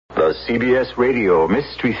The CBS Radio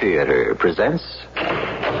Mystery Theater presents...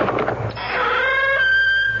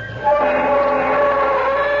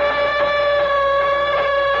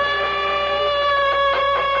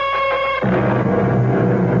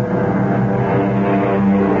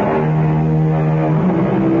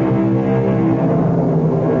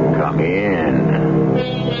 Come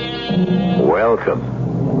in. Welcome.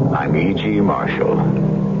 I'm E.G. Marshall.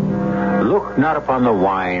 Look not upon the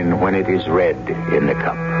wine when it is red in the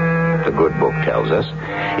cup. The good book tells us,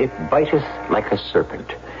 it biteth like a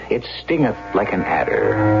serpent, it stingeth like an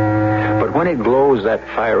adder. But when it glows that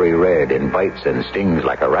fiery red and bites and stings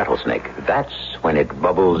like a rattlesnake, that's when it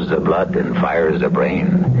bubbles the blood and fires the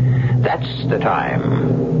brain. That's the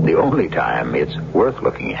time, the only time it's worth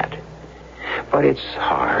looking at. But it's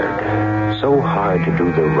hard, so hard to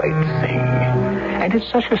do the right thing. And it's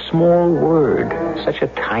such a small word, such a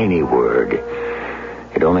tiny word.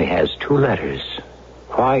 It only has 2 letters.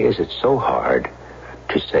 Why is it so hard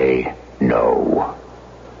to say no?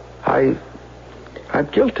 I'm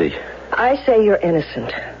guilty. I say you're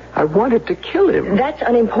innocent. I wanted to kill him. That's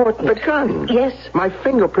unimportant. The gun. Yes. My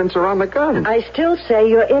fingerprints are on the gun. I still say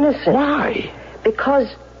you're innocent. Why?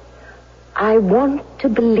 Because I want to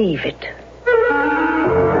believe it.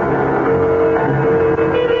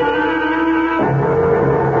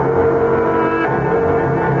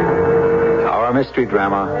 Our mystery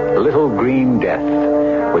drama, Little Green Death,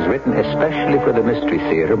 was written especially for the Mystery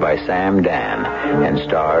Theater by Sam Dan and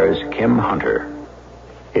stars Kim Hunter.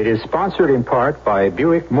 It is sponsored in part by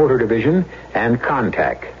Buick Motor Division and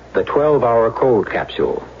Contac, the 12-hour cold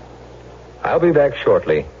capsule. I'll be back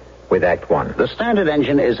shortly with Act 1. The standard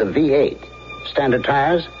engine is a V8. Standard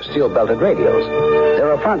tires, steel-belted radials. There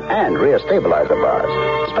are front and rear stabilizer bars,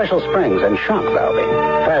 special springs and shock valving,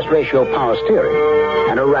 fast ratio power steering,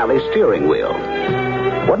 and a rally steering wheel.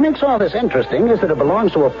 What makes all this interesting is that it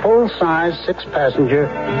belongs to a full-size 6-passenger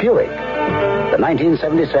Buick, the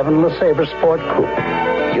 1977 LeSabre Sport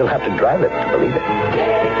Coupe. You'll have to drive it to believe it.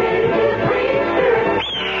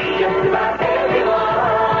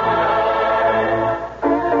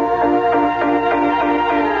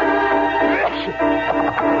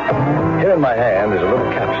 Here in my hand is a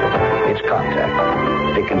little capsule. It's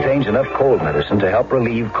Contac. It contains enough cold medicine to help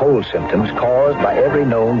relieve cold symptoms caused by every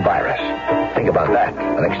known virus. Think about that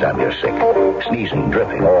the next time you're sick. Sneezing,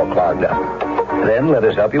 dripping, all clogged up. Then let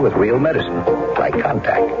us help you with real medicine, like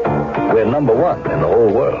Contac. We're number 1 in the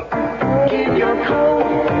whole world. Give your cold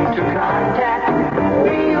to Contac.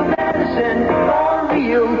 Real medicine for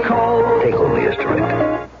real cold. Take only as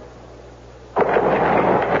directed.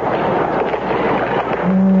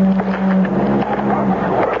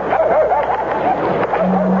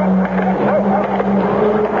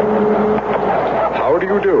 How do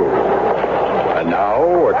you do? And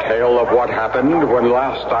now, a tale of what happened when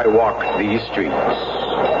last I walked these streets.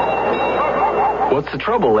 What's the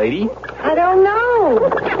trouble, lady? I don't know.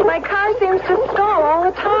 My car seems to stall all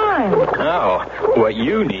the time. Oh, what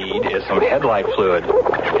you need is some headlight fluid.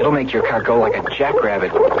 It'll make your car go like a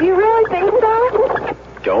jackrabbit. Do you really think so?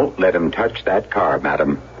 Don't let him touch that car,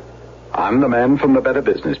 madam. I'm the man from the Better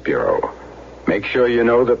Business Bureau. Make sure you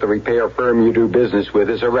know that the repair firm you do business with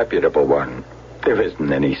is a reputable one. There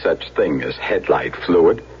isn't any such thing as headlight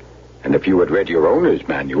fluid. And if you had read your owner's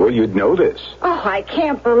manual, you'd know this. Oh, I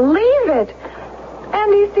can't believe it.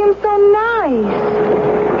 And he seems so nice.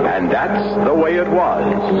 And that's the way it was.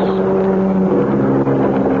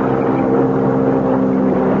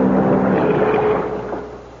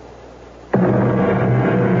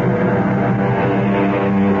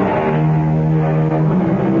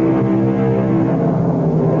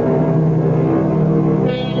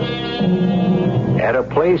 At a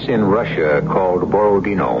place in Russia called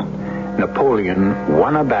Borodino, Napoleon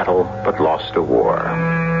won a battle but lost a war.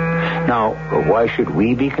 Now, why should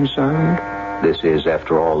we be concerned? This is,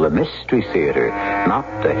 after all, the Mystery Theater, not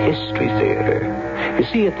the History Theater. You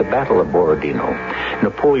see, at the Battle of Borodino,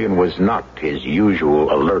 Napoleon was not his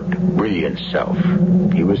usual alert, brilliant self.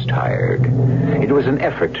 He was tired. It was an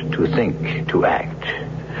effort to think, to act.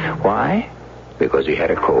 Why? Because he had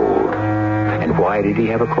a cold. And why did he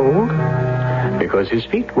have a cold? Because his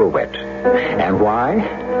feet were wet. And why?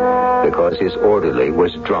 Because his orderly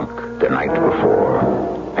was drunk the night before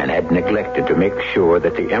and had neglected to make sure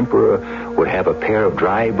that the emperor would have a pair of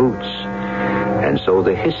dry boots. And so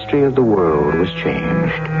the history of the world was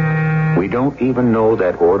changed. We don't even know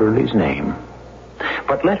that orderly's name.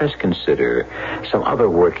 But let us consider some other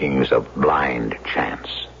workings of blind chance.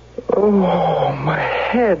 Oh, my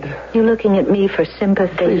head. You looking at me for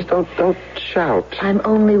sympathy? Please don't shout. I'm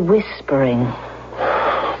only whispering.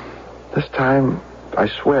 This time, I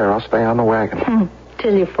swear I'll stay on the wagon.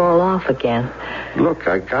 till you fall off again. Look,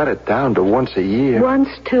 I got it down to once a year. Once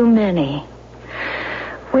too many.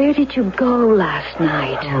 Where did you go last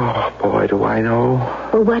night? Oh, boy, do I know.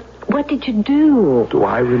 Well, what did you do? Do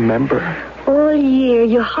I remember? All year,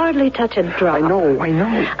 you hardly touch a drop. I know.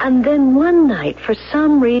 And then one night, for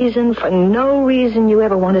some reason, for no reason you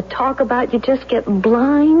ever want to talk about, you just get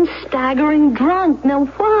blind, staggering drunk. Now,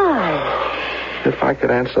 why? If I could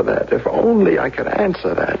answer that. If only I could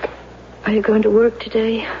answer that. Are you going to work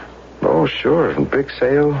today? Oh, sure. Big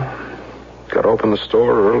sale. Got to open the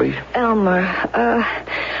store early. Elmer,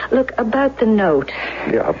 look, about the note.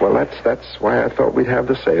 Yeah, well, that's why I thought we'd have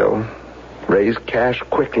the sale. Raise cash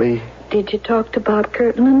quickly. Did you talk to Bob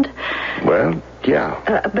Kirtland? Well,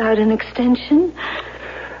 yeah. About an extension?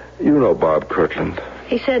 You know Bob Kirtland.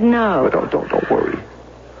 He said no. But don't worry.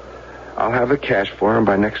 I'll have the cash for him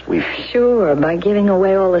by next week. Sure, by giving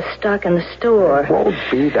away all the stock in the store. It won't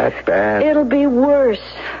be that bad. It'll be worse.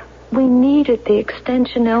 We needed the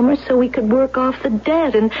extension, Elmer, so we could work off the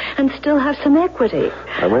debt and still have some equity.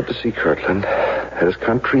 I went to see Kirtland at his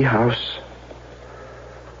country house.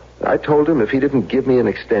 I told him if he didn't give me an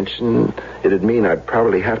extension, it'd mean I'd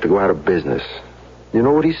probably have to go out of business. You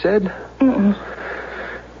know what he said? Mm-mm.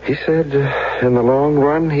 He said in the long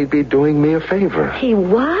run, he'd be doing me a favor. He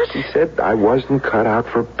what? He said I wasn't cut out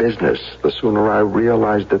for business. The sooner I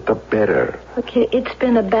realized it, the better. Okay, it's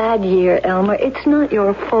been a bad year, Elmer. It's not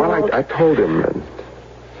your fault. Well, I told him, and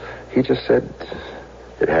he just said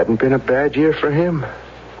it hadn't been a bad year for him.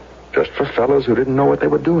 Just for fellows who didn't know what they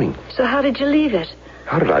were doing. So how did you leave it?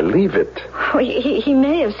 How did I leave it? Oh, he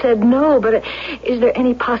may have said no, but is there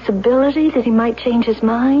any possibility that he might change his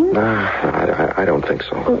mind? I don't think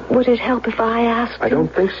so. Would it help if I asked him? I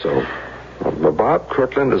don't think so. Bob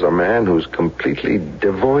Kirtland is a man who's completely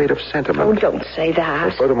devoid of sentiment. Oh, don't say that.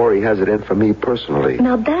 And furthermore, he has it in for me personally.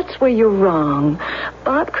 Now, that's where you're wrong.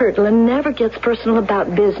 Bob Kirtland never gets personal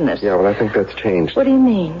about business. Yeah, well, I think that's changed. What do you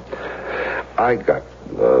mean? I got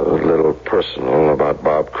a little personal about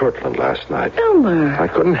Bob Kirtland last night. Elmer. I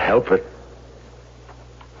couldn't help it.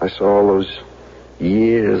 I saw all those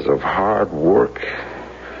years of hard work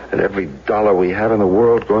and every dollar we have in the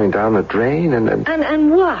world going down the drain and...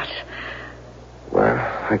 And what? Well,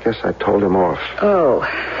 I guess I told him off. Oh.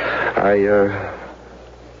 I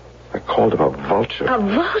called him a vulture. A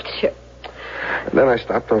vulture? And then I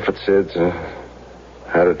stopped off at Sid's,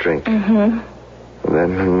 had a drink. Mm-hmm. And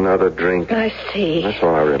then another drink. I see. That's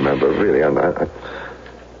all I remember, really.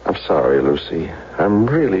 I'm sorry, Lucy. I'm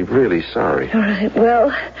really, really sorry. All right,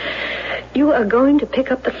 well, you are going to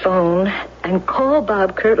pick up the phone and call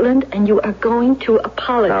Bob Kirtland, and you are going to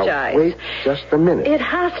apologize. Now, wait just a minute. It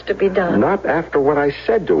has to be done. Not after what I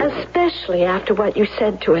said to him. Especially after what you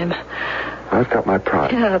said to him. I've got my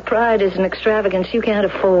pride. Yeah, pride is an extravagance you can't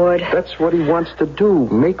afford. That's what he wants to do,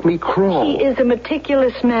 make me crawl. He is a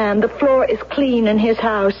meticulous man. The floor is clean in his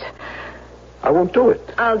house. I won't do it.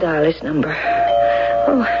 I'll dial his number.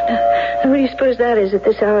 Oh, now what do you suppose that is at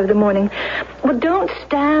this hour of the morning? Well, don't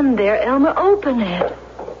stand there, Elmer. Open it.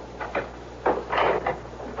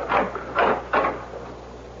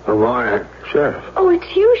 Good morning. Sheriff. Oh,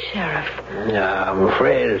 it's you, Sheriff. Yeah, I'm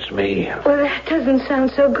afraid it's me. Well, that doesn't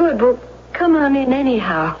sound so good. Well, come on in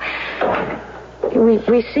anyhow.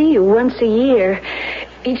 We see you once a year.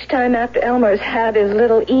 Each time after Elmer's had his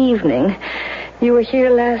little evening. You were here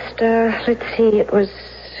last, let's see,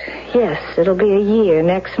 yes, it'll be a year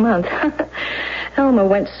next month. Elmer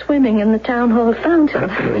went swimming in the town hall fountain.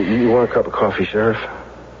 You want a cup of coffee, Sheriff?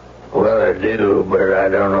 Well, I do, but I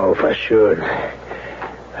don't know if I should.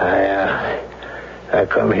 I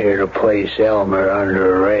come here to place Elmer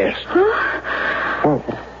under arrest. Huh? Well,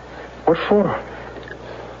 what for?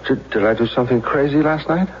 Did I do something crazy last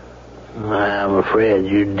night? I'm afraid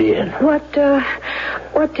you did.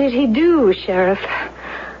 What did he do, Sheriff?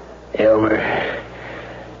 Elmer,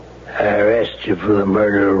 I arrest you for the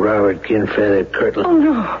murder of Robert Kinfeather Kirtland. Oh,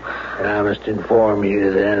 no. And I must inform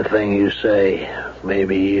you that anything you say may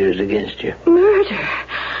be used against you. Murder?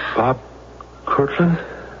 Bob Kirtland?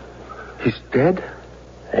 He's dead?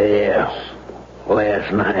 Yeah,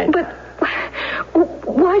 last night. But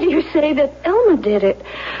why do you say that Elmer did it?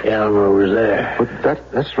 Elmer was there.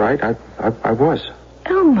 But that's right. I was.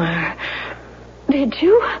 Elmer, did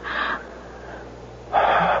you?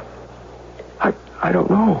 I don't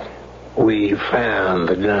know. We found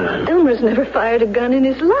the gun. Elmer's never fired a gun in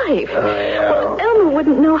his life. Yeah. Well, Elmer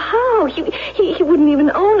wouldn't know how. He wouldn't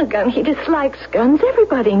even own a gun. He dislikes guns.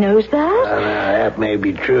 Everybody knows that. Now, that may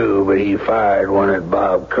be true, but he fired one at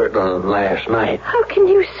Bob Kirtland last night. How can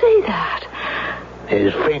you say that?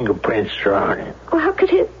 His fingerprints are on it. Well, how could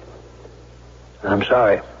he... I'm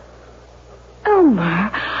sorry.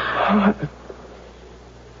 Elmer.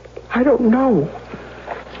 I don't know.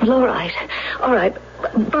 Well, all right.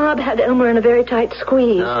 Bob had Elmer in a very tight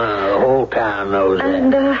squeeze. No, the whole town knows that.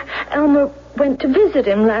 And Elmer went to visit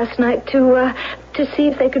him last night to see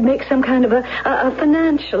if they could make some kind of a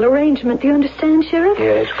financial arrangement. Do you understand, Sheriff? Yeah,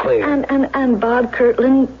 it's clear. And Bob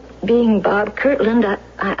Kirtland, being Bob Kirtland,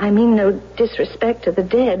 I mean no disrespect to the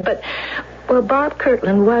dead, but... Well, Bob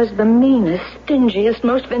Kirtland was the meanest, stingiest,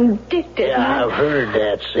 most vindictive. Yeah, I've heard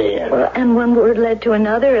that said. Well, and one word led to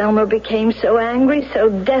another. Elmer became so angry, so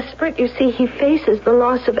desperate. You see, he faces the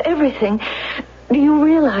loss of everything. Do you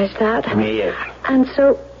realize that? Yeah. And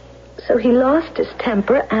so he lost his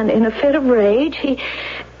temper, and in a fit of rage,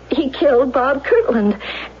 he killed Bob Kirtland.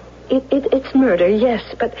 It's murder, yes,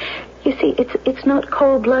 but you see, it's not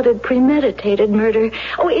cold-blooded, premeditated murder.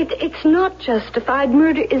 Oh, it's not justified.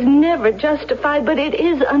 Murder is never justified, but it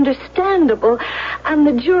is understandable, and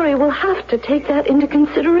the jury will have to take that into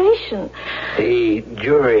consideration. The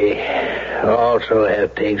jury also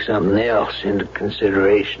have to take something else into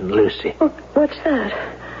consideration, Lucy. What's that?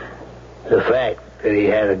 The fact that he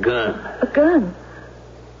had a gun. A gun?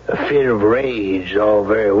 A fit of rage, all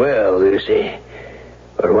very well, Lucy.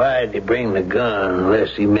 But why did he bring the gun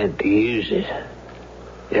unless he meant to use it?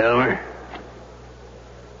 Elmer?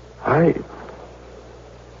 I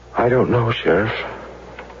don't know, Sheriff.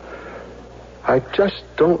 I just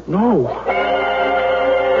don't know.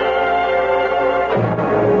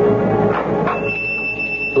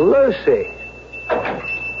 Lucy.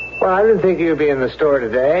 Well, I didn't think you'd be in the store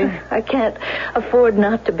today. I can't afford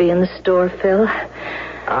not to be in the store, Phil.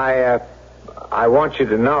 I want you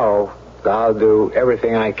to know I'll do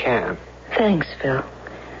everything I can. Thanks, Phil.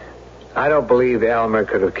 I don't believe Elmer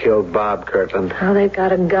could have killed Bob Kirtland. Oh, they've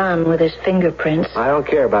got a gun with his fingerprints. I don't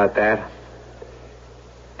care about that.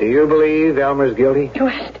 Do you believe Elmer's guilty?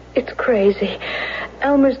 It's crazy.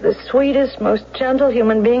 Elmer's the sweetest, most gentle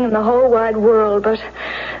human being in the whole wide world, but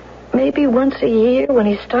maybe once a year when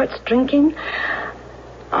he starts drinking...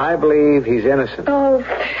 I believe he's innocent. Oh,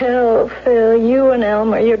 Phil, you and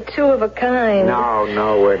Elmer, you're two of a kind.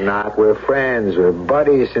 No, we're not. We're friends. We're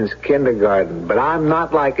buddies since kindergarten. But I'm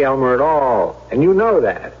not like Elmer at all. And you know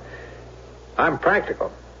that. I'm practical.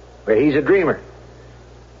 But he's a dreamer.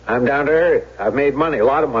 I'm down to earth. I've made money, a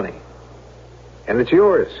lot of money. And it's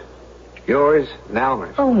yours. Yours and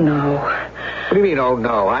Elmer's. Oh, no. What do you mean, oh,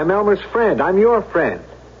 no? I'm Elmer's friend. I'm your friend.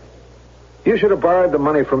 You should have borrowed the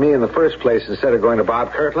money from me in the first place instead of going to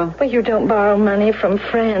Bob Kirtland. Well, you don't borrow money from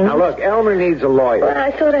friends. Now, look, Elmer needs a lawyer. Well, I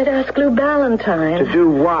thought I'd ask Lou Ballantyne. To do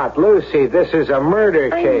what? Lucy, this is a murder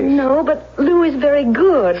case. I know, but Lou is very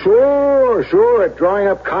good. Sure, at drawing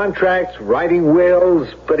up contracts, writing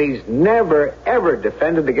wills, but he's never, ever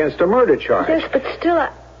defended against a murder charge. Yes, but still,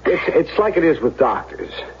 It's like it is with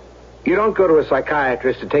doctors. You don't go to a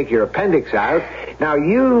psychiatrist to take your appendix out. Now,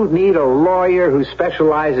 you need a lawyer who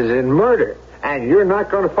specializes in murder, and you're not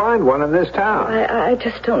going to find one in this town. I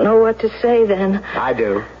just don't know what to say then. I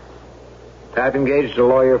do. I've engaged a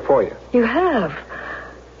lawyer for you. You have?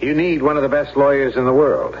 You need one of the best lawyers in the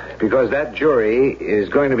world, because that jury is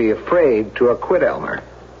going to be afraid to acquit Elmer,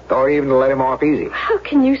 or even to let him off easy. How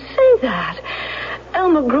can you say that?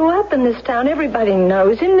 Elmer grew up in this town. Everybody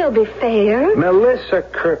knows him. They'll be fair. Melissa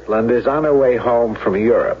Kirtland is on her way home from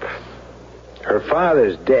Europe. Her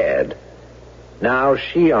father's dead. Now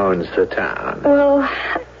she owns the town. Well...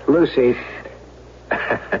 Lucy,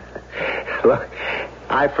 look,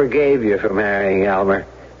 I forgave you for marrying Elmer.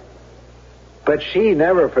 But she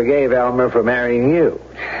never forgave Elmer for marrying you.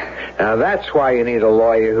 Now, that's why you need a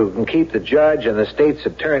lawyer who can keep the judge and the state's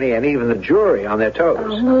attorney and even the jury on their toes.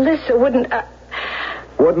 Oh, Melissa wouldn't...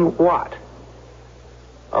 Wouldn't what?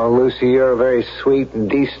 Oh, Lucy, you're a very sweet and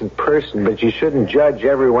decent person, but you shouldn't judge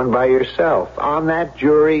everyone by yourself. On that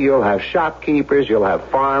jury, you'll have shopkeepers, you'll have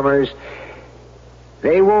farmers.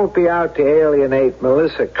 They won't be out to alienate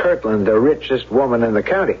Melissa Kirtland, the richest woman in the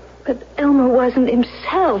county. But Elmer wasn't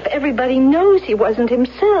himself. Everybody knows he wasn't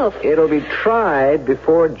himself. It'll be tried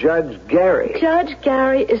before Judge Gary. Judge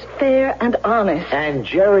Gary is fair and honest. And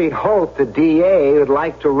Jerry Holt, the DA, would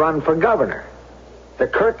like to run for governor. The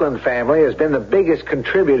Kirtland family has been the biggest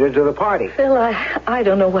contributor to the party. Phil, I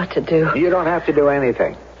don't know what to do. You don't have to do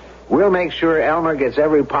anything. We'll make sure Elmer gets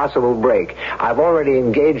every possible break. I've already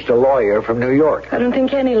engaged a lawyer from New York. I don't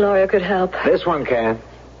think any lawyer could help. This one can.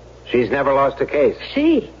 She's never lost a case.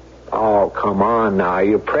 She? Oh, come on now. Are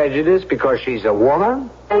you prejudiced because she's a woman?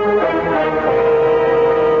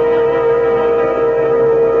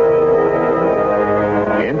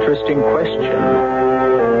 Interesting question.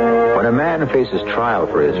 When a man faces trial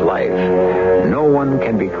for his life, no one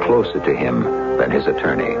can be closer to him than his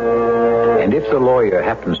attorney. And if the lawyer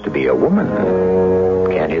happens to be a woman,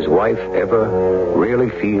 can his wife ever really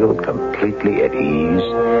feel completely at ease?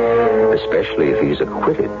 Especially if he's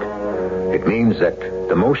acquitted. It means that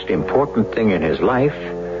the most important thing in his life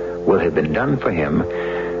will have been done for him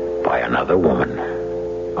by another woman.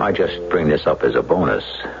 I just bring this up as a bonus.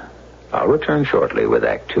 I'll return shortly with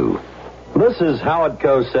Act 2. This is Howard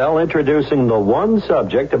Cosell introducing the one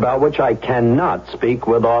subject about which I cannot speak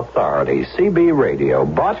with authority, CB Radio,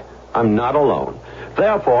 but I'm not alone.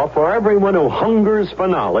 Therefore, for everyone who hungers for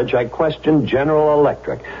knowledge, I question General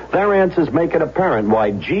Electric. Their answers make it apparent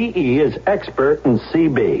why GE is expert in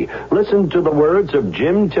CB. Listen to the words of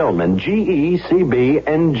Jim Tillman, GE CB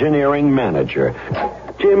Engineering Manager.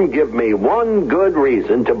 Jim, give me one good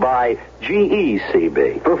reason to buy GE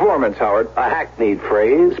CB. Performance, Howard. A hackneyed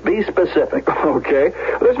phrase. Be specific. Okay.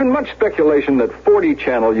 There's been much speculation that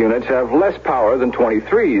 40-channel units have less power than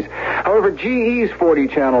 23s. However, GE's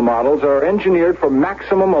 40-channel models are engineered for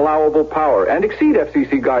maximum allowable power and exceed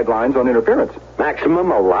FCC guidelines on interference.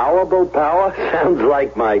 Maximum allowable power? Sounds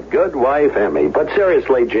like my good wife, Emmy. But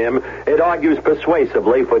seriously, Jim, it argues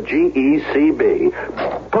persuasively for GE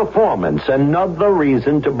CB. Performance, another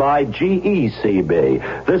reason to buy GE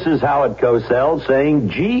CB. This is Howard Cosell saying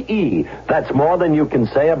GE. That's more than you can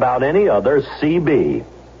say about any other CB.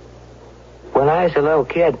 When I was a little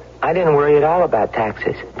kid, I didn't worry at all about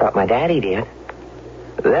taxes, but my daddy did.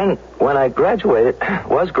 Then, when I graduated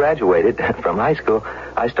from high school,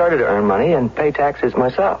 I started to earn money and pay taxes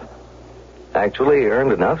myself. Actually,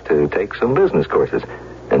 earned enough to take some business courses,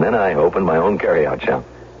 and then I opened my own carryout shop.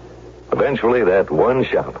 Eventually, that one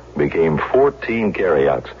shop became 14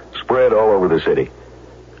 carryouts, spread all over the city.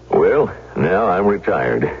 Well, now I'm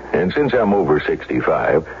retired, and since I'm over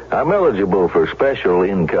 65, I'm eligible for special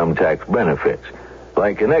income tax benefits,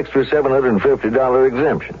 like an extra $750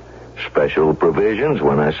 exemption, special provisions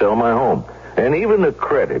when I sell my home, and even a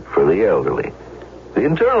credit for the elderly. The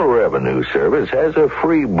Internal Revenue Service has a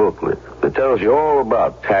free booklet that tells you all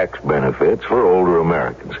about tax benefits for older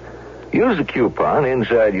Americans. Use the coupon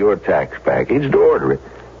inside your tax package to order it.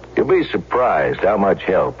 You'll be surprised how much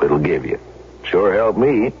help it'll give you. Sure helped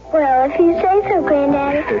me. Well, if you say so,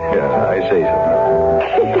 Granddaddy. Yeah, I say so.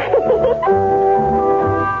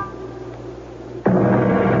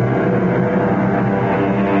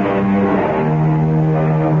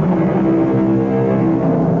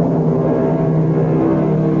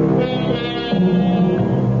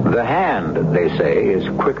 The hand, they say, is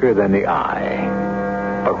quicker than the eye.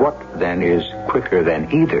 But what, then, is quicker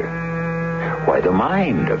than either? Why, the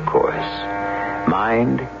mind, of course.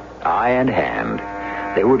 Mind, eye, and hand.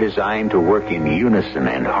 They were designed to work in unison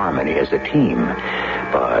and harmony as a team.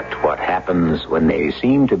 But what happens when they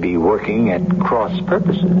seem to be working at cross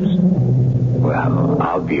purposes? Well,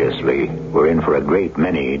 obviously, we're in for a great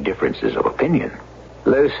many differences of opinion.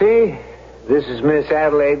 Lucy, this is Miss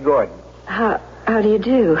Adelaide Gordon. How do you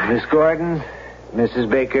do? Miss Gordon, Mrs.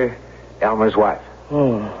 Baker, Elmer's wife.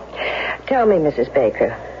 Tell me, Mrs.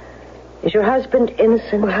 Baker, is your husband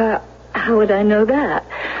innocent? Well, how would I know that?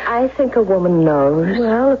 I think a woman knows.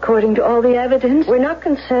 Well, according to all the evidence. We're not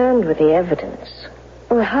concerned with the evidence.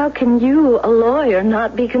 Well, how can you, a lawyer,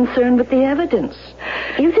 not be concerned with the evidence?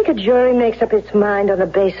 You think a jury makes up its mind on the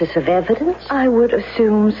basis of evidence? I would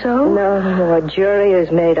assume so. No, a jury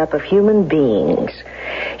is made up of human beings.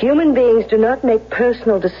 Human beings do not make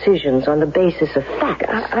personal decisions on the basis of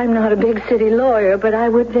facts. I'm not a big city lawyer, but I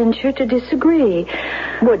would venture to disagree.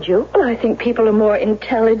 Would you? Well, I think people are more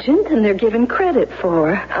intelligent than they're given credit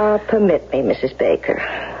for. Permit me, Mrs. Baker.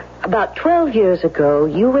 About 12 years ago,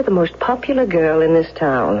 you were the most popular girl in this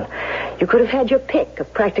town. You could have had your pick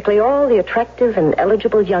of practically all the attractive and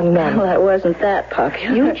eligible young men. Well, I wasn't that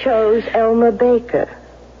popular. You chose Elmer Baker,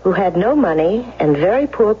 who had no money and very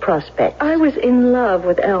poor prospects. I was in love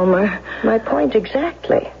with Elmer. My point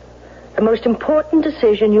exactly. The most important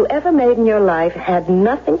decision you ever made in your life had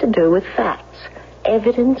nothing to do with facts,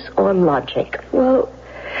 evidence, or logic. Well,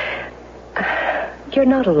 you're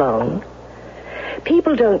not alone.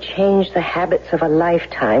 People don't change the habits of a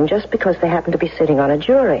lifetime just because they happen to be sitting on a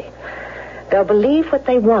jury. They'll believe what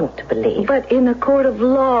they want to believe. But in a court of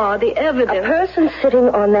law, the evidence... A person sitting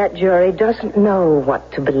on that jury doesn't know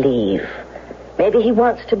what to believe. Maybe he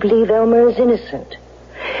wants to believe Elmer is innocent.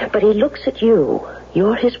 But he looks at you.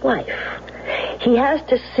 You're his wife. He has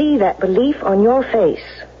to see that belief on your face.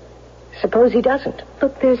 Suppose he doesn't.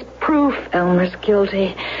 Look, there's proof Elmer's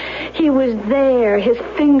guilty. He was there. His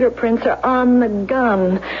fingerprints are on the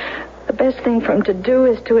gun. The best thing for him to do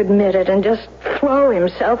is to admit it and just throw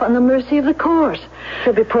himself on the mercy of the court.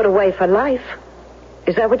 He'll be put away for life.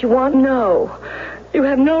 Is that what you want? No. You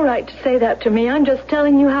have no right to say that to me. I'm just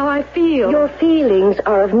telling you how I feel. Your feelings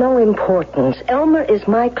are of no importance. Elmer is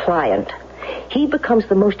my client. He becomes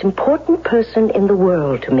the most important person in the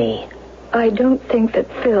world to me. I don't think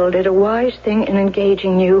that Phil did a wise thing in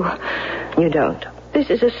engaging you. You don't? This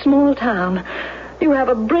is a small town. You have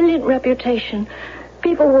a brilliant reputation.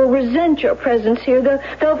 People will resent your presence here.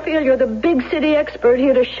 They'll feel you're the big city expert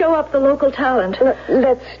here to show up the local talent.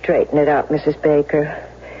 Let's straighten it out, Mrs. Baker.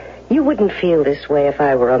 You wouldn't feel this way if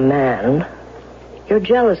I were a man. You're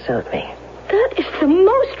jealous of me. That is the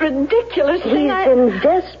most ridiculous thing. He's in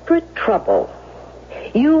desperate trouble.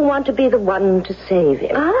 You want to be the one to save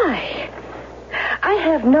him. I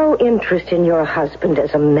have no interest in your husband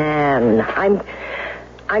as a man.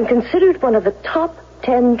 I'm considered one of the top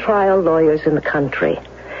 10 trial lawyers in the country.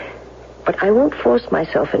 But I won't force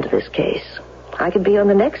myself into this case. I could be on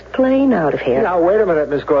the next plane out of here. Now, wait a minute,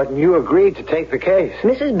 Miss Gordon. You agreed to take the case.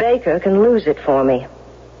 Mrs. Baker can lose it for me.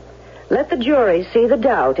 Let the jury see the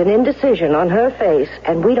doubt and indecision on her face,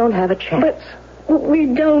 and we don't have a chance. But we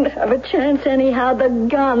don't have a chance anyhow. The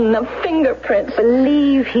gun, the fingerprints.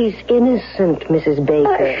 Believe he's innocent, Mrs.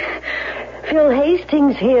 Baker. Phil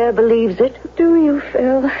Hastings here believes it. Do you,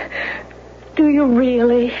 Phil? Do you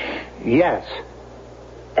really? Yes.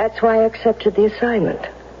 That's why I accepted the assignment.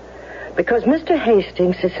 Because Mr.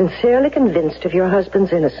 Hastings is sincerely convinced of your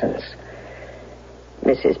husband's innocence.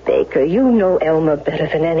 Mrs. Baker, you know Elmer better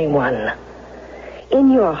than anyone.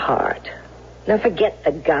 In your heart. Now forget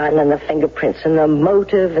the gun and the fingerprints and the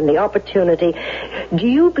motive and the opportunity. Do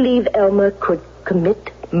you believe Elmer could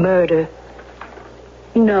commit murder?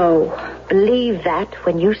 No. Believe that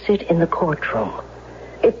when you sit in the courtroom.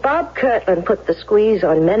 If Bob Kirtland put the squeeze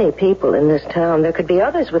on many people in this town, there could be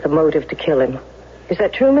others with a motive to kill him. Is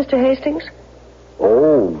that true, Mr. Hastings?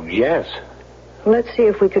 Oh, yes. Let's see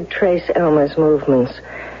if we could trace Elmer's movements.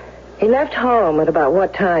 He left home at about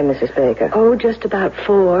what time, Mrs. Baker? Oh, just about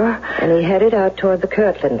 4. And he headed out toward the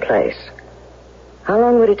Kirtland place. How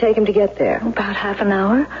long would it take him to get there? About half an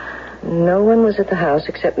hour. No one was at the house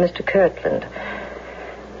except Mr. Kirtland.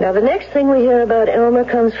 Now, the next thing we hear about Elmer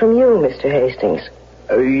comes from you, Mr. Hastings.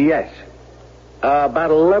 Yes. About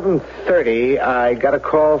 11:30, I got a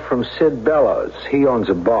call from Sid Bellows. He owns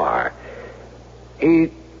a bar.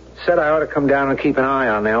 He said I ought to come down and keep an eye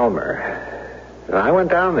on Elmer. And I went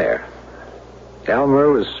down there. Elmer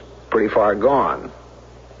was pretty far gone.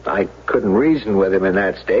 I couldn't reason with him in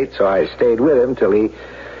that state, so I stayed with him till he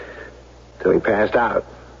passed out.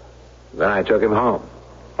 Then I took him home.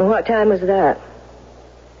 And what time was that?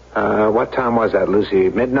 What time was that, Lucy?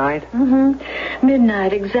 Midnight? Mm-hmm.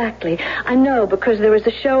 Midnight, exactly. I know, because there was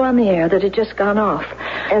a show on the air that had just gone off.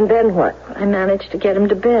 And then what? I managed to get him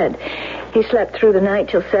to bed. He slept through the night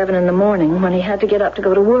till 7 in the morning when he had to get up to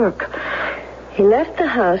go to work. He left the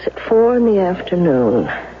house at 4 in the afternoon.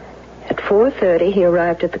 At 4:30, he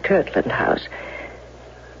arrived at the Kirtland house.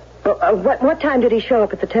 What time did he show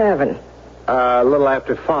up at the tavern? A little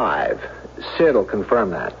after 5. Sid will confirm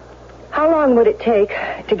that. How long would it take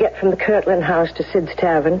to get from the Kirtland house to Sid's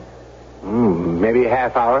tavern? Maybe a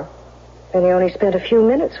half hour. And he only spent a few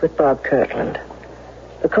minutes with Bob Kirtland.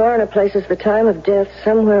 The coroner places the time of death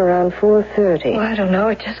somewhere around 4:30. Well, I don't know.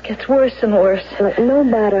 It just gets worse and worse. Look, no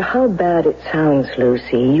matter how bad it sounds,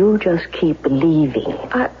 Lucy, you just keep believing.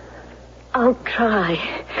 I'll try.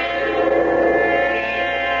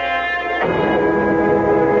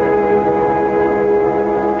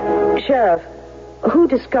 Sheriff, who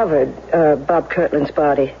discovered Bob Kirtland's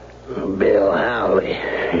body? Bill Howley.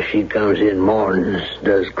 She comes in mornings,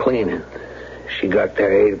 does cleaning. She got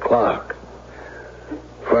there 8 o'clock.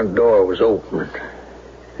 Front door was open,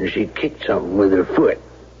 and she kicked something with her foot.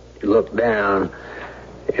 She looked down.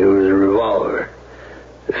 It was a revolver.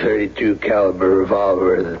 A .32 caliber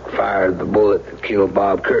revolver that fired the bullet that killed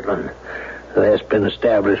Bob Kirtland. That's been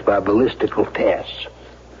established by ballistical tests.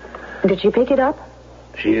 Did she pick it up?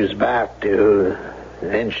 She was about to.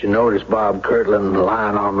 Then she noticed Bob Kirtland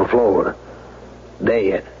lying on the floor,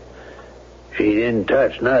 dead. She didn't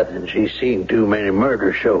touch nothing. She's seen too many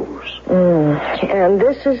murder shows. And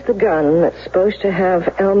this is the gun that's supposed to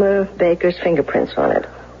have Elmer Baker's fingerprints on it.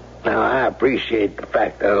 Now, I appreciate the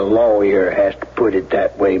fact that a lawyer has to put it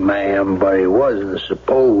that way, ma'am, but it wasn't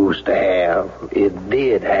supposed to have. It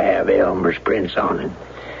did have Elmer's prints on it.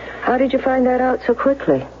 How did you find that out so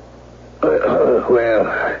quickly?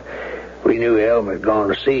 Well, we knew Elmer'd gone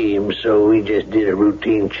to see him, so we just did a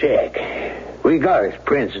routine check. We got his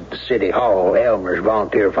prints at the city hall. Elmer's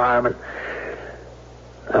volunteer fireman.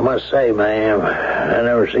 I must say, ma'am, I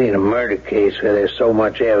never seen a murder case where there's so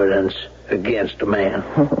much evidence against a man.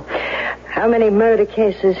 How many murder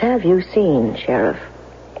cases have you seen, Sheriff?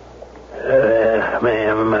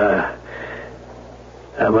 Ma'am,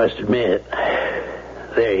 I must admit,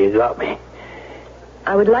 there you got me.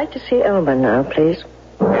 I would like to see Elmer now, please.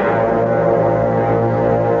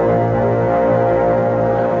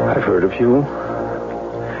 I've heard of you.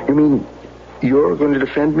 You mean you're going to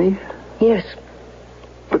defend me? Yes.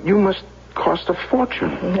 But you must cost a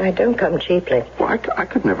fortune. I don't come cheaply. Well, I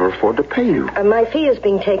could never afford to pay you. My fee is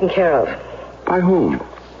being taken care of. By whom?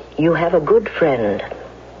 You have a good friend.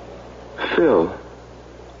 Phil.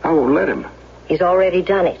 I won't let him. He's already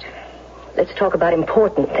done it. Let's talk about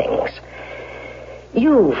important things.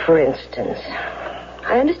 You, for instance.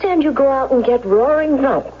 I understand you go out and get roaring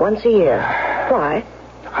drunk once a year. Why?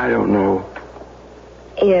 I don't know.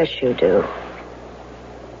 Yes, you do.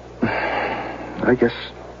 I guess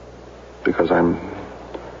because I'm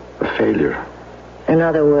a failure. In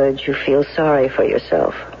other words, you feel sorry for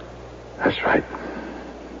yourself. That's right.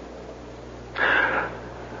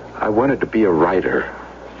 I wanted to be a writer.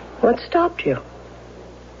 What stopped you?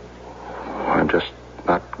 I'm just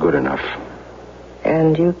not good enough.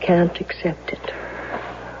 And you can't accept it.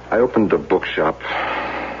 I opened a bookshop.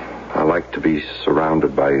 I like to be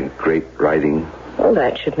surrounded by great writing. Well,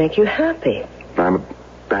 that should make you happy. I'm a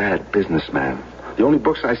bad businessman. The only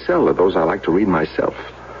books I sell are those I like to read myself.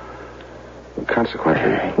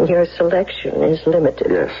 Consequently... Your selection is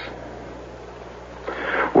limited. Yes.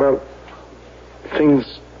 Well,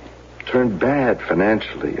 things turned bad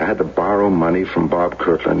financially. I had to borrow money from Bob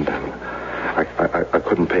Kirtland. I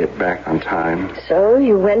couldn't pay it back on time. So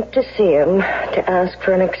you went to see him to ask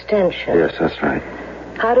for an extension. Yes, that's right.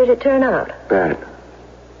 How did it turn out? Bad.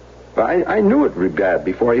 Well, I knew it would be bad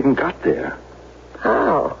before I even got there.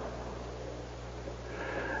 How?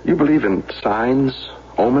 You believe in signs,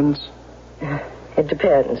 omens? It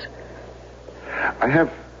depends. I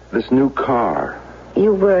have this new car.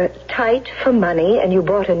 You were tight for money and you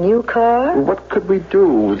bought a new car? Well, what could we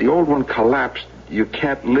do? The old one collapsed. You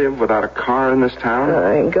can't live without a car in this town? All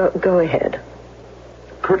right, go ahead.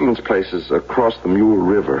 Kirtland's place is across the Mule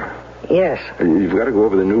River. Yes. You've got to go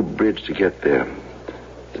over the new bridge to get there.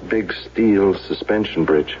 It's a big steel suspension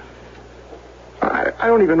bridge. I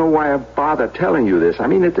don't even know why I bother telling you this. I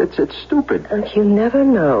mean, it's stupid. You never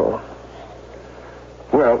know.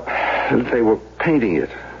 Well, they were painting it.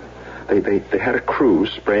 They had a crew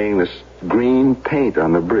spraying this green paint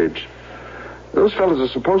on the bridge. Those fellas are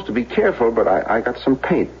supposed to be careful, but I got some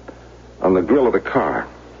paint on the grill of the car.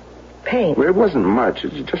 Paint? Well, it wasn't much.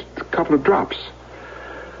 It was just a couple of drops.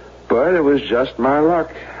 But it was just my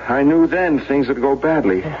luck. I knew then things would go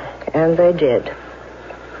badly. And they did.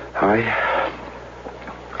 I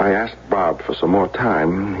asked Bob for some more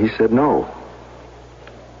time. He said no.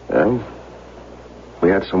 Well, we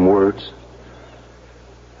had some words.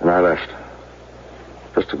 And I left.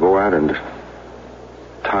 Just to go out and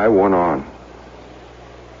tie one on.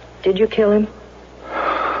 Did you kill him?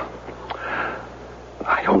 I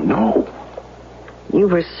don't know. You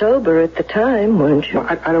were sober at the time, weren't you? Well,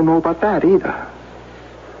 I don't know about that either.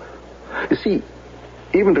 You see,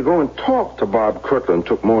 even to go and talk to Bob Kirtland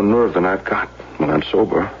took more nerve than I've got when I'm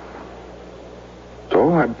sober.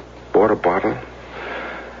 So I bought a bottle,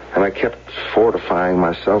 and I kept fortifying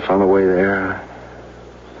myself on the way there.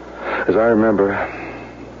 As I remember,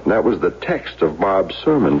 that was the text of Bob's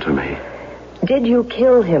sermon to me. Did you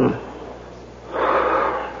kill him?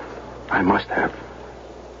 I must have.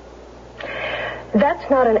 That's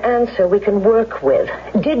not an answer we can work with.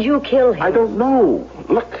 Did you kill him? I don't know.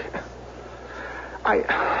 Look,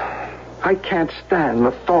 I can't stand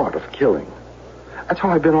the thought of killing. That's how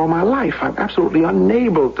I've been all my life. I'm absolutely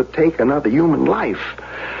unable to take another human life.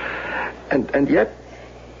 And yet...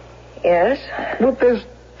 Yes? Well, there's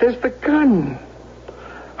the gun.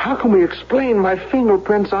 How can we explain my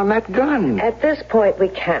fingerprints on that gun? At this point, we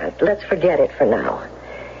can't. Let's forget it for now.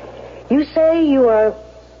 You say you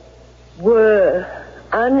were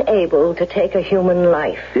unable to take a human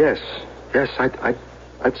life. Yes,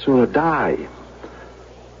 I'd sooner die.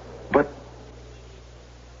 But...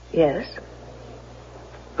 Yes?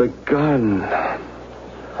 The gun.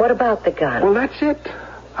 What about the gun? Well, that's it.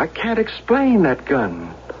 I can't explain that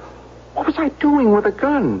gun. What was I doing with a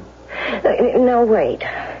gun? Now, wait.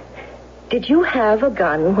 Did you have a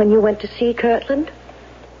gun when you went to see Kirtland?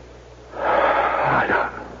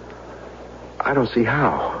 I don't see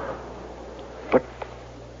how. But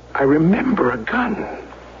I remember a gun.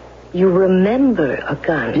 You remember a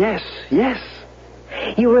gun? Yes.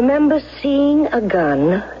 You remember seeing a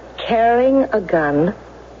gun, carrying a gun,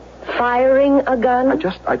 firing a gun?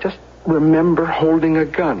 I just remember holding a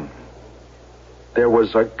gun. There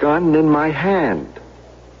was a gun in my hand.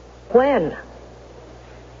 When?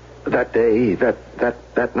 That day,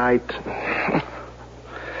 that night.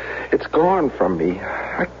 It's gone from me.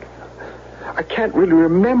 I can't really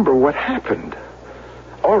remember what happened.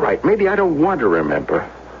 All right, maybe I don't want to remember.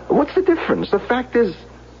 What's the difference? The fact is...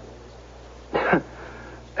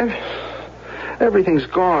 everything's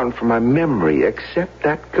gone from my memory except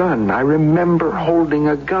that gun. I remember holding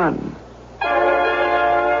a gun.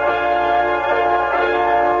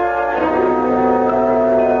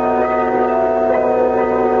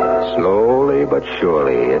 Slowly but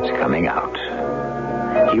surely, it's coming out.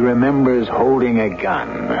 He remembers holding a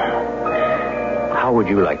gun. How would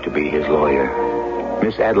you like to be his lawyer?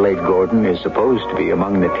 Miss Adelaide Gordon is supposed to be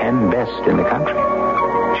among the 10 best in the country.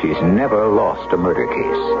 She's never lost a murder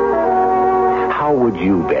case. How would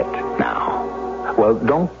you bet now? Well,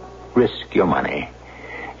 don't risk your money.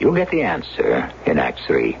 You'll get the answer in Act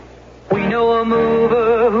 3. We know a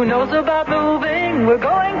mover who knows about moving. We're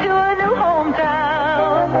going to a new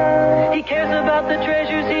hometown. He cares about the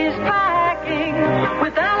treasures he's packing.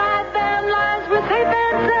 With Allied Van Lines, we're safe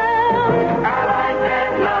and sound. Allied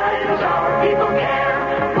Van Lines, our people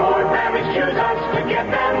care. More families choose us to get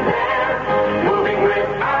them there. Moving with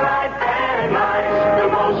Allied Van Lines, the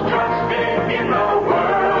most trusted in the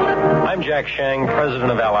world. I'm Jack Shang,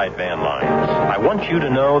 president of Allied Van Lines. I want you to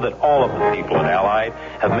know that all of the people at Allied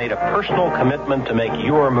have made a personal commitment to make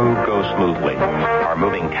your move go smoothly. Our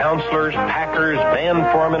moving counselors, packers, van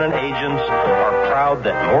foremen, and agents are proud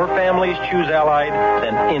that more families choose Allied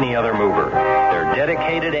than any other mover. They're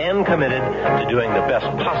dedicated and committed to doing the best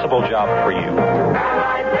possible job for you.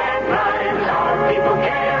 Allied Van Lines, our people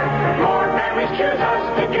care. More families choose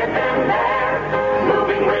us to get them there.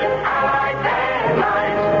 Moving with Allied Van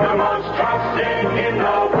Lines, the most trusted in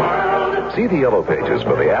the world. See the yellow pages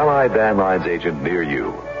for the Allied Van Lines agent near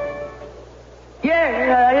you.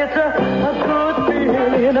 Yeah, it's a good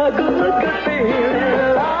feeling, a good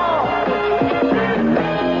feeling. Oh.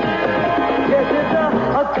 Yes, it's a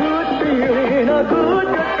good feeling, a good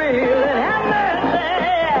feeling. Have mercy.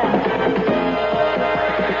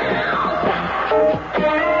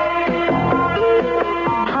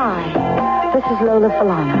 Hi, this is Lola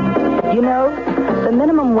Falana. You know, the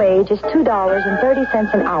minimum wage is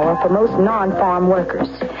 $2.30 an hour for most non-farm workers.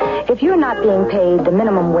 If you're not being paid the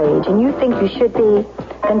minimum wage and you think you should be,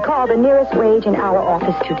 then call the nearest wage and hour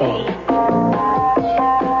office today.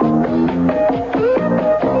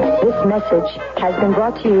 This message has been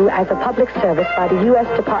brought to you as a public service by the U.S.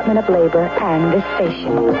 Department of Labor and this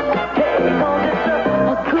station. Hey, oh, it's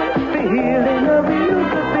a good feeling, a real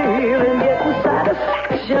good feeling. Getting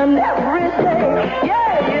satisfaction every day.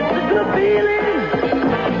 Yeah, it's a good feeling.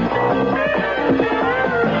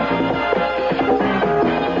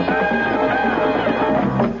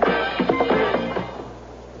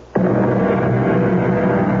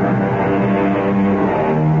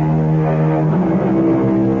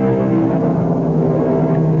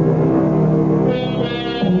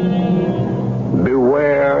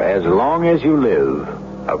 As you live,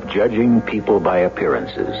 of judging people by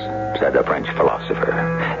appearances, said a French philosopher.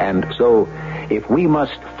 And so, if we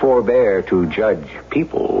must forbear to judge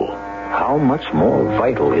people, how much more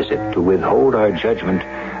vital is it to withhold our judgment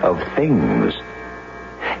of things?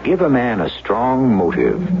 Give a man a strong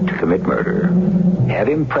motive to commit murder. Have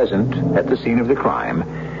him present at the scene of the crime.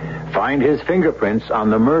 Find his fingerprints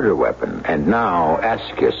on the murder weapon. And now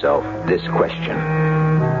ask yourself this question.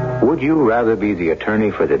 Would you rather be the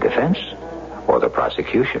attorney for the defense or the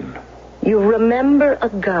prosecution? You remember a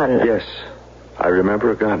gun? Yes, I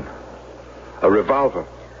remember a gun. A revolver.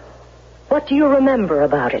 What do you remember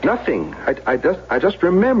about it? Nothing. I just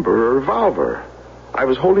remember a revolver. I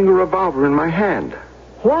was holding a revolver in my hand.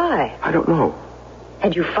 Why? I don't know.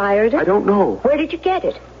 And you fired it? I don't know. Where did you get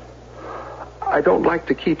it? I don't like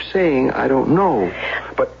to keep saying I don't know,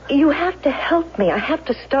 but... You have to help me. I have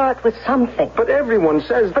to start with something. But everyone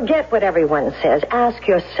says... Forget what everyone says. Ask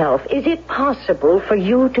yourself, is it possible for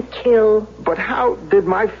you to kill? But how did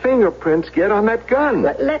my fingerprints get on that gun?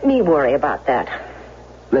 Let me worry about that.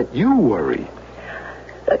 Let you worry?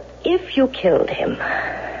 If you killed him,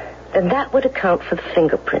 then that would account for the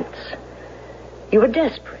fingerprints. You were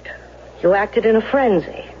desperate. You acted in a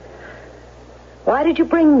frenzy. Why did you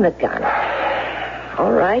bring the gun?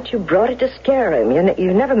 All right, you brought it to scare him.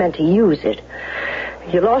 You never meant to use it.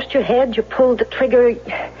 You lost your head, you pulled the trigger.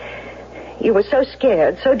 You were so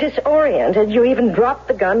scared, so disoriented, you even dropped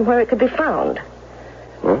the gun where it could be found.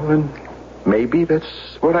 Well, then, maybe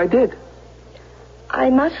that's what I did. I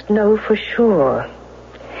must know for sure.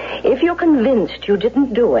 If you're convinced you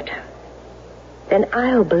didn't do it, then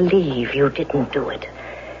I'll believe you didn't do it.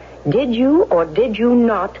 Did you or did you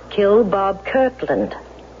not kill Bob Kirtland?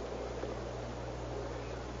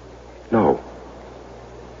 No.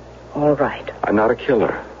 All right. I'm not a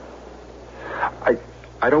killer.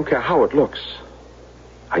 I don't care how it looks.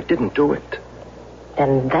 I didn't do it.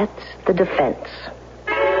 And that's the defense.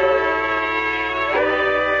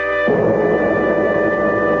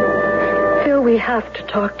 Phil, we have to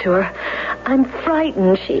talk to her. I'm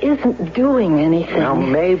frightened. She isn't doing anything. Now,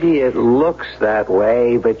 maybe it looks that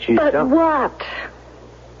way, but you But don't... what?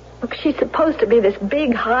 Look, she's supposed to be this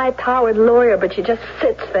big, high-powered lawyer, but she just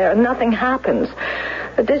sits there and nothing happens.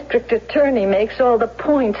 The district attorney makes all the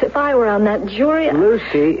points. If I were on that jury...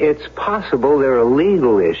 Lucy, it's possible there are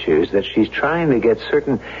legal issues that she's trying to get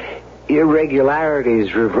certain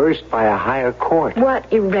irregularities reversed by a higher court.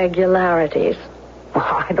 What irregularities? Well,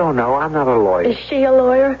 I don't know. I'm not a lawyer. Is she a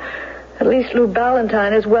lawyer? At least Lou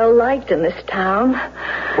Ballantyne is well-liked in this town.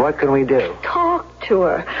 What can we do? Talk to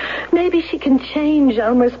her. Maybe she can change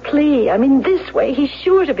Elmer's plea. I mean, this way he's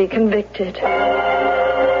sure to be convicted.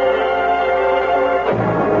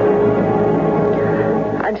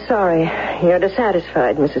 I'm sorry. You're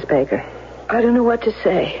dissatisfied, Mrs. Baker. I don't know what to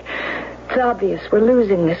say. It's obvious we're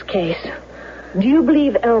losing this case. Do you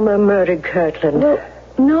believe Elmer murdered Kirtland? Well,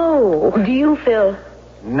 no. Do you, Phil?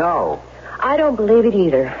 No. I don't believe it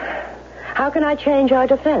either. How can I change our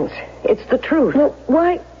defense? It's the truth. Well,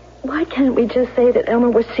 why can't we just say that Elmer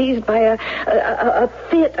was seized by a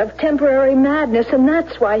fit of temporary madness, and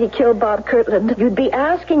that's why he killed Bob Kirtland? You'd be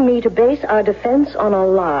asking me to base our defense on a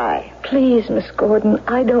lie. Please, Miss Gordon,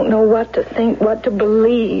 I don't know what to think, what to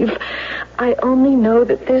believe. I only know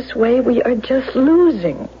that this way we are just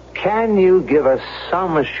losing. Can you give us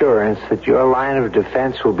some assurance that your line of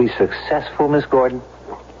defense will be successful, Miss Gordon?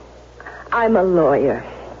 I'm a lawyer.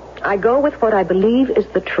 I go with what I believe is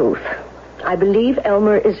the truth. I believe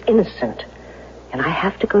Elmer is innocent, and I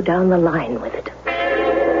have to go down the line with it.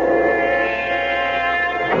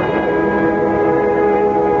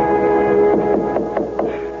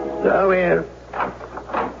 Come in.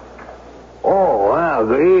 Oh, wow.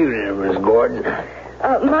 Good evening, Miss Gordon.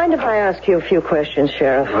 Mind if I ask you a few questions,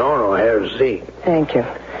 Sheriff? No, have a seat. Thank you.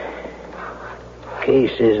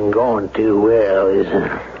 Case isn't going too well, is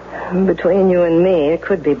it? Between you and me, it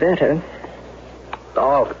could be better.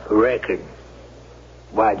 Off the record.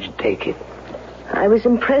 Why'd you take it? I was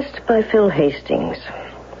impressed by Phil Hastings.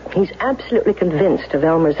 He's absolutely convinced of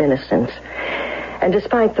Elmer's innocence. And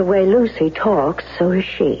despite the way Lucy talks, so is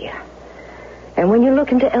she. And when you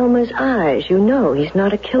look into Elmer's eyes, you know he's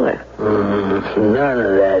not a killer. None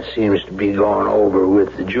of that seems to be going over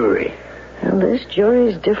with the jury. Well, this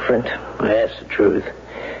jury's different. That's the truth.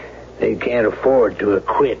 They can't afford to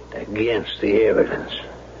acquit against the evidence.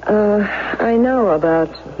 I know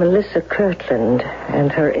about Melissa Kirtland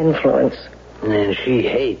and her influence. And she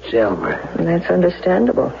hates Elmer. That's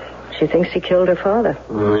understandable. She thinks he killed her father.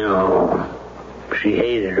 No, she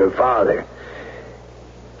hated her father.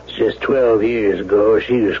 Just 12 years ago,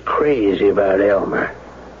 she was crazy about Elmer.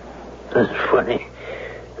 That's funny.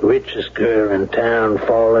 Richest girl in town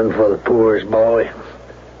falling for the poorest boy.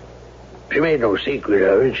 She made no secret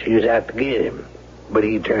of it. She was out to get him. But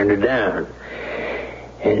he turned her down.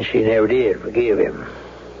 And she never did forgive him.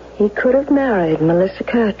 He could have married Melissa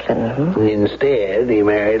Kirtland. Instead, he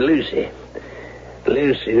married Lucy.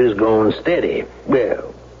 Lucy was going steady.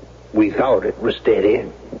 Well, we thought it was steady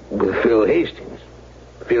with Phil Hastings.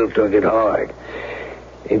 Phil took it hard.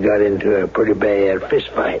 He got into a pretty bad fist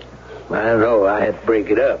fight. I don't know. I had to break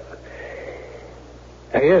it up.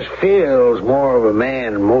 I guess Phil's more of a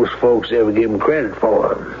man than most folks ever give him credit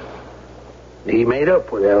for. He made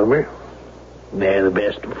up with Elmer. They're the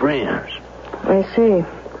best of friends. I see.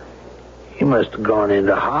 He must have gone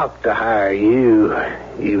into hock to hire you,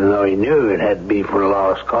 even though he knew it had to be for a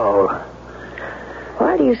lost cause.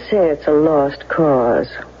 Why do you say it's a lost cause?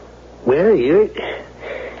 Well, you're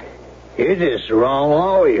just the wrong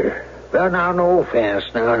lawyer. Well, now, no offense,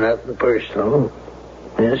 now, nothing personal.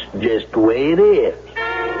 It's just the way it is.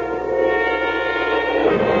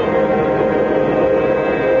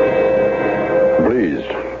 Please,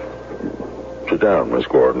 sit down, Miss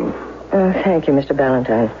Gordon. Thank you, Mr.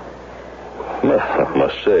 Ballantyne. I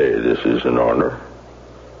must say, this is an honor.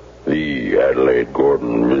 The Adelaide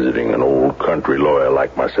Gordon visiting an old country lawyer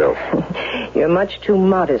like myself. You're much too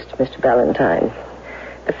modest, Mr. Ballantyne.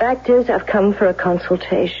 The fact is, I've come for a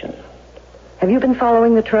consultation. Have you been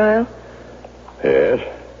following the trial? Yes.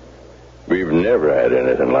 We've never had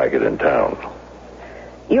anything like it in town.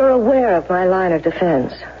 You're aware of my line of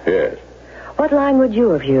defense? Yes. What line would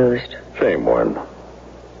you have used? Same one.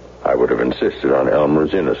 I would have insisted on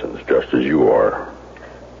Elmer's innocence, just as you are.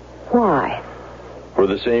 Why? For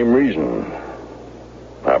the same reason.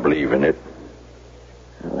 I believe in it.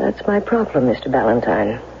 Well, that's my problem, Mr.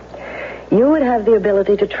 Ballantyne. You would have the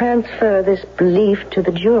ability to transfer this belief to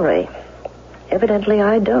the jury. Evidently,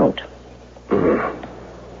 I don't.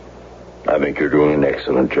 I think you're doing an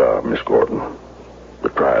excellent job, Miss Gordon. The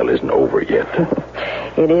trial isn't over yet.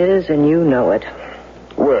 It is, and you know it.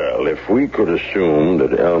 Well, if we could assume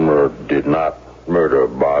that Elmer did not murder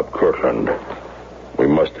Bob Kirtland, we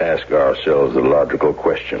must ask ourselves the logical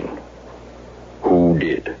question. Who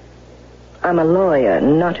did? I'm a lawyer,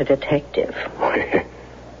 not a detective.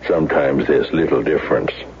 Sometimes there's little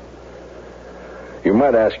difference. You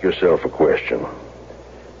might ask yourself a question.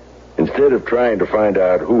 Instead of trying to find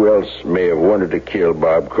out who else may have wanted to kill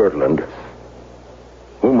Bob Kirtland,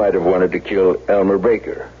 who might have wanted to kill Elmer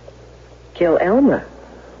Baker? Kill Elmer?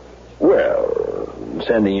 Well,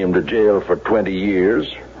 sending him to jail for 20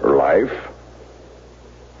 years, or life,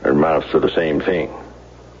 amounts to the same thing.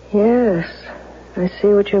 Yes, I see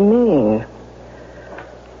what you mean.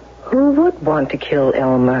 Who would want to kill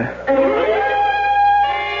Elmer?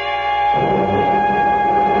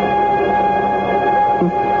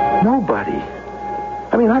 Nobody.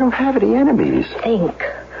 I mean, I don't have any enemies. Think.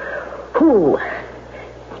 Who?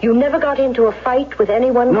 You never got into a fight with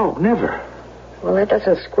anyone? No, never. Well, that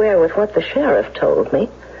doesn't square with what the sheriff told me.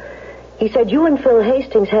 He said you and Phil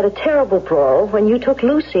Hastings had a terrible brawl when you took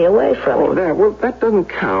Lucy away from him. That doesn't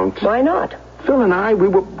count. Why not? Phil and I, we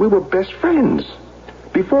were best friends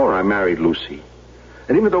before I married Lucy.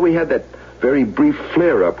 And even though we had that very brief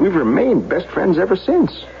flare-up, we've remained best friends ever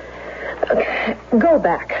since. Go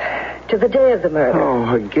back to the day of the murder.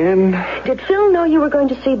 Oh, again? Did Phil know you were going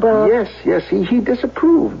to see Bob? Yes, he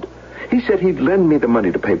disapproved. He said he'd lend me the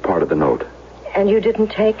money to pay part of the note. And you didn't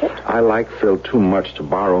take it? I like Phil too much to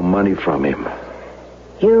borrow money from him.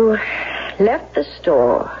 You left the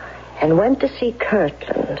store and went to see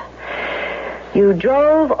Kirtland. You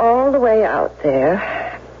drove all the way out there,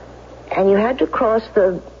 and you had to cross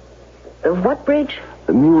the what bridge?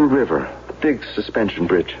 The Mule River, the big suspension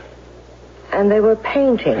bridge. And they were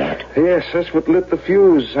painting it. Yes, that's what lit the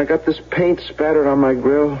fuse. I got this paint spattered on my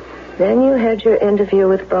grill. Then you had your interview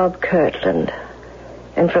with Bob Kirtland.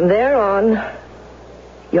 And from there on,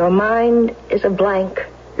 your mind is a blank.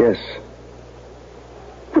 Yes.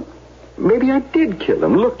 But maybe I did kill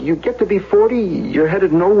him. Look, you get to be 40, you're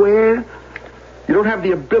headed nowhere. You don't have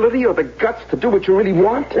the ability or the guts to do what you really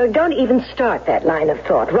want. Look, don't even start that line of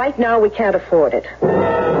thought. Right now, we can't afford it.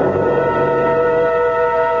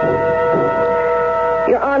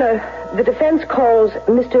 Your Honor, the defense calls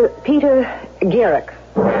Mr. Peter Garrick.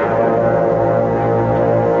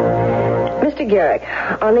 Mr. Garrick,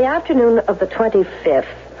 on the afternoon of the 25th,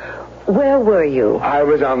 where were you? I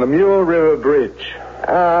was on the Mule River Bridge.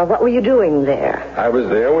 What were you doing there? I was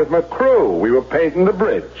there with my crew. We were painting the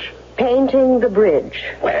bridge. Painting the bridge?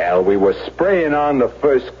 Well, we were spraying on the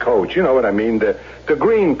first coat. You know what I mean, the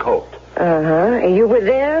green coat. Uh-huh. You were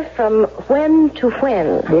there from when to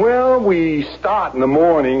when? Well, we start in the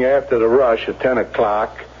morning after the rush at 10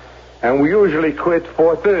 o'clock, and we usually quit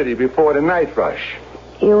 4:30 before the night rush.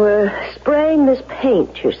 You were spraying this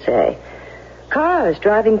paint, you say. Cars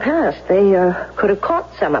driving past, they could have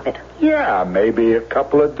caught some of it. Yeah, maybe a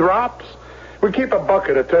couple of drops. We keep a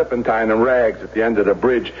bucket of turpentine and rags at the end of the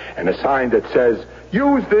bridge and a sign that says,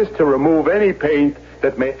 use this to remove any paint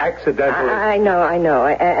that may accidentally... I know.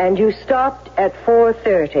 And you stopped at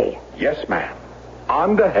 4:30. Yes, ma'am.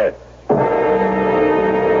 On the head.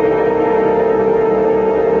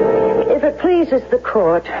 If it pleases the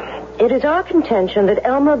court, it is our contention that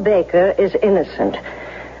Elmer Baker is innocent.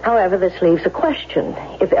 However, this leaves a question.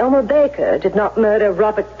 If Elmer Baker did not murder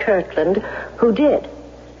Robert Kirtland, who did?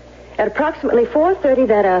 At approximately 4:30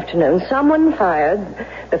 that afternoon, someone fired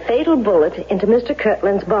the fatal bullet into Mr.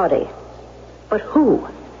 Kirtland's body. But who?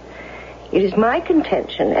 It is my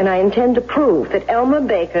contention, and I intend to prove, that Elmer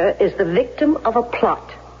Baker is the victim of a plot.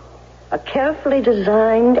 A carefully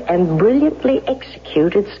designed and brilliantly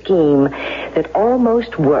executed scheme that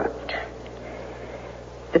almost worked.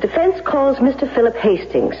 The defense calls Mr. Philip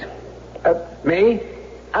Hastings. Me?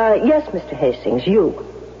 Yes, Mr. Hastings, you.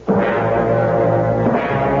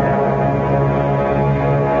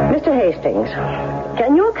 Mr. Hastings,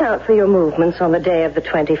 can you account for your movements on the day of the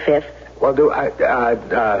 25th? Well, do I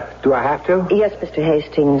have to? Yes, Mr.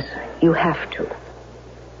 Hastings, you have to.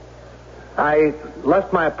 I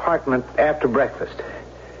left my apartment after breakfast.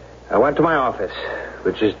 I went to my office,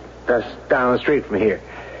 which is just down the street from here.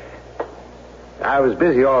 I was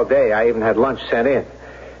busy all day. I even had lunch sent in.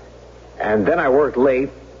 And then I worked late,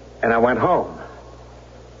 and I went home.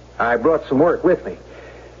 I brought some work with me.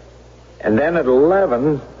 And then at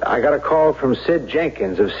 11, I got a call from Sid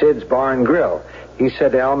Jenkins of Sid's Bar and Grill. He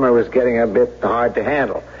said Elmer was getting a bit hard to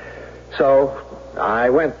handle. So I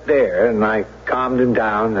went there, and I calmed him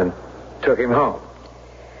down and took him home.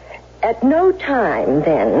 At no time,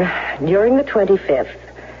 then, during the 25th,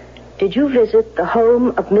 did you visit the home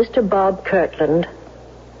of Mr. Bob Kirtland?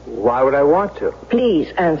 Why would I want to?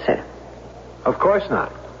 Please answer. Of course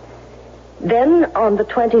not. Then, on the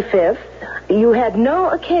 25th, you had no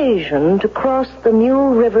occasion to cross the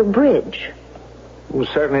Mule River Bridge. Well,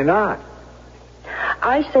 certainly not.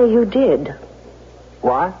 I say you did.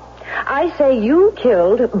 What? I say you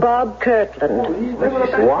killed Bob Kirtland.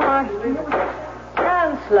 What?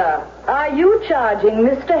 Chancellor, are you charging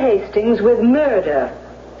Mr. Hastings with murder?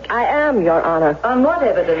 I am, Your Honor. On what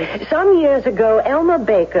evidence? Some years ago, Elmer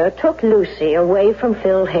Baker took Lucy away from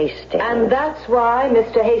Phil Hastings. And that's why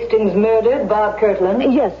Mr. Hastings murdered Bob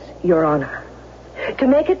Kirtland? Yes, Your Honor. To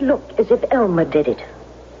make it look as if Elmer did it.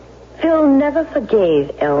 Phil never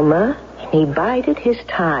forgave Elmer. He bided his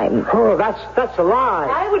time. Oh, that's a lie.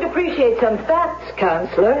 I would appreciate some facts,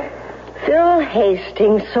 Counselor. Phil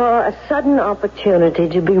Hastings saw a sudden opportunity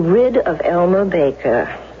to be rid of Elmer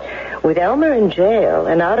Baker. With Elmer in jail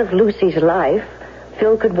and out of Lucy's life,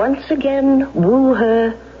 Phil could once again woo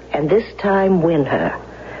her and this time win her.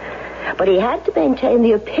 But he had to maintain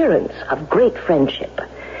the appearance of great friendship.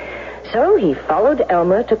 So he followed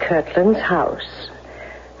Elmer to Kirtland's house.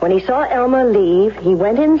 When he saw Elmer leave, he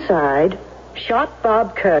went inside, shot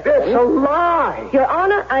Bob Kirtland. It's a lie! Your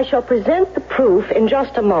Honor, I shall present the proof in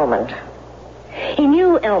just a moment. He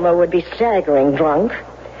knew Elmer would be staggering drunk.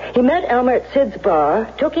 He met Elmer at Sid's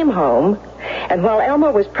bar, took him home, and while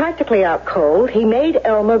Elmer was practically out cold, he made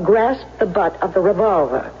Elmer grasp the butt of the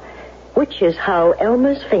revolver, which is how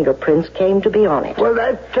Elmer's fingerprints came to be on it. Well,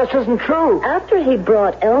 that just isn't true. After he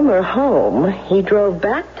brought Elmer home, he drove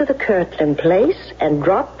back to the Kirtland place and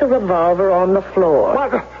dropped the revolver on the floor.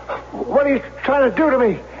 What are you trying to do to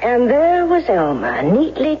me? And there was Elmer,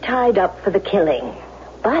 neatly tied up for the killing.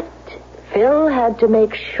 But Phil had to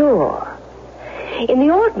make sure. In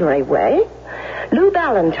the ordinary way, Lou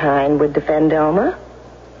Ballantyne would defend Elmer.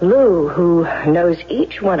 Lou, who knows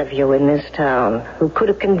each one of you in this town, who could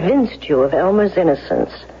have convinced you of Elmer's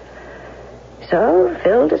innocence. So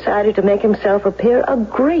Phil decided to make himself appear a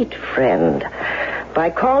great friend by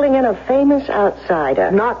calling in a famous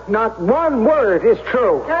outsider. Not one word is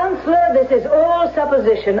true. Counselor, this is all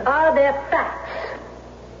supposition. Are there facts?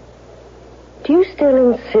 Do you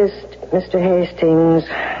still insist, Mr. Hastings,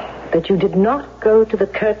 that you did not go to the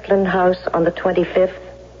Kirtland house on the 25th?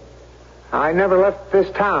 I never left this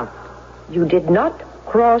town. You did not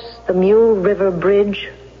cross the Mule River Bridge?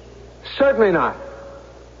 Certainly not.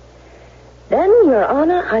 Then, Your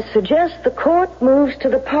Honor, I suggest the court moves to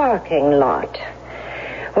the parking lot,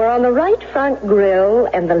 where on the right front grille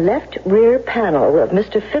and the left rear panel of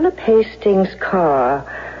Mr. Philip Hastings' car,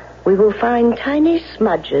 we will find tiny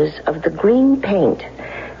smudges of the green paint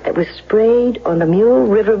that was sprayed on the Mule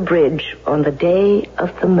River Bridge on the day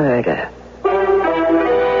of the murder.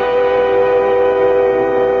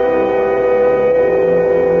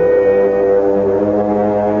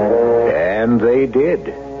 And they did.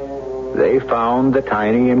 They found the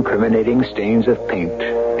tiny incriminating stains of paint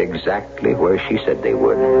exactly where she said they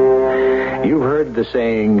would. You've heard the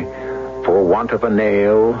saying, for want of a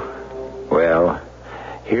nail. Well,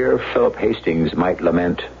 here Philip Hastings might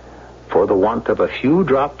lament, for the want of a few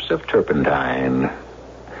drops of turpentine.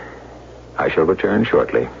 I shall return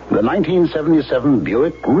shortly. The 1977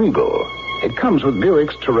 Buick Regal. It comes with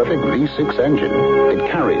Buick's terrific V6 engine.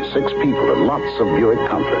 It carries 6 people and lots of Buick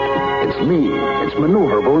comfort. It's lean. It's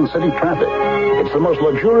maneuverable in city traffic. It's the most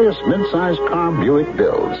luxurious mid-sized car Buick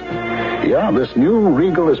builds. Yeah, this new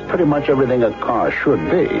Regal is pretty much everything a car should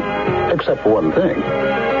be. Except for one thing.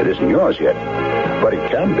 It isn't yours yet. But it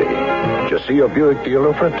can be. Just see your Buick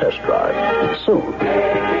dealer for a test drive. Soon.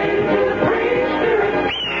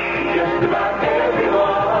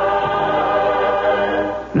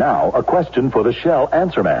 Now, a question for the Shell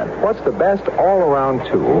Answer Man. What's the best all-around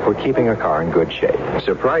tool for keeping a car in good shape?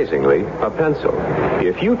 Surprisingly, a pencil.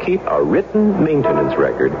 If you keep a written maintenance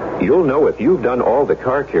record, you'll know if you've done all the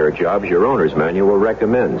car care jobs your owner's manual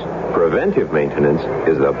recommends. Preventive maintenance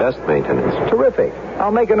is the best maintenance. Terrific.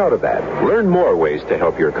 I'll make a note of that. Learn more ways to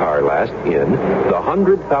help your car last in the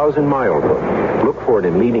 100,000-Mile Book. Look for it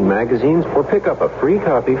in leading magazines or pick up a free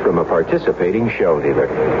copy from a participating Shell dealer.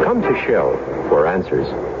 Come to Shell for answers.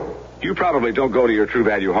 You probably don't go to your True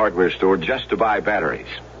Value hardware store just to buy batteries.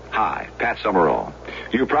 Hi, Pat Summerall.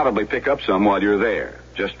 You probably pick up some while you're there.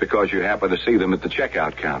 just because you happen to see them at the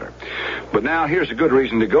checkout counter. But now here's a good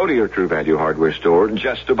reason to go to your True Value hardware store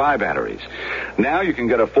just to buy batteries. Now you can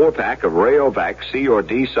get a 4-pack of Rayovac C or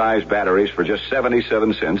D size batteries for just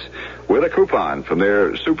 77 cents with a coupon from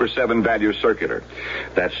their Super 7 Value Circular.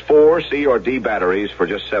 That's 4 C or D batteries for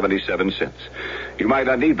just 77 cents. You might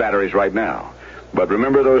not need batteries right now, but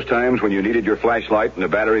remember those times when you needed your flashlight and the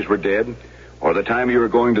batteries were dead? Or the time you were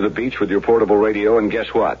going to the beach with your portable radio and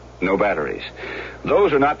guess what? No batteries.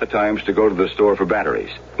 Those are not the times to go to the store for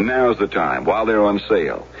batteries. Now's the time, while they're on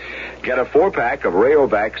sale. Get a 4-pack of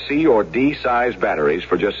Rayovac C or D size batteries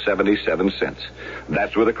for just 77 cents.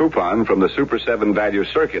 That's with a coupon from the Super 7 Value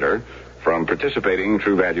Circular from participating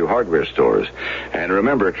True Value hardware stores. And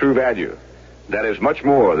remember, True Value, that is much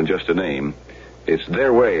more than just a name. It's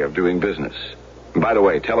their way of doing business. And by the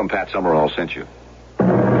way, tell them Pat Summerall sent you.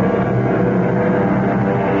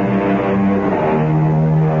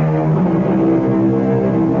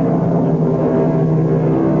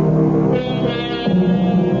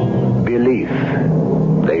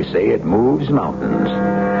 It moves mountains,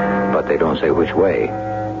 but they don't say which way.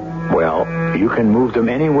 Well, you can move them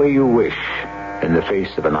any way you wish in the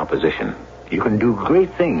face of an opposition. You can do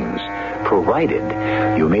great things,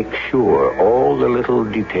 provided you make sure all the little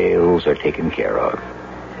details are taken care of.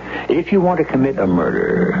 If you want to commit a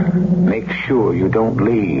murder, make sure you don't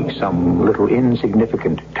leave some little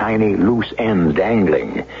insignificant, tiny, loose end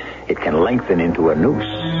dangling. It can lengthen into a noose.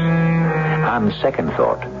 On second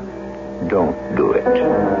thought, don't do it.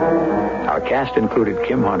 Our cast included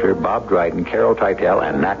Kim Hunter, Bob Dryden, Carol Teitel,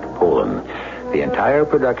 and Nat Polen. The entire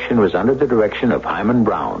production was under the direction of Hyman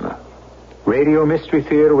Brown. Radio Mystery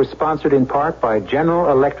Theater was sponsored in part by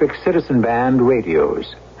General Electric Citizen Band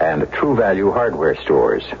radios and True Value hardware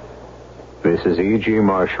stores. This is E.G.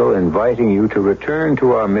 Marshall inviting you to return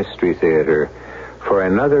to our Mystery Theater for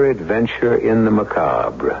another adventure in the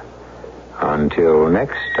macabre. Until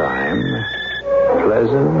next time,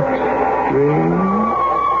 pleasant dreams.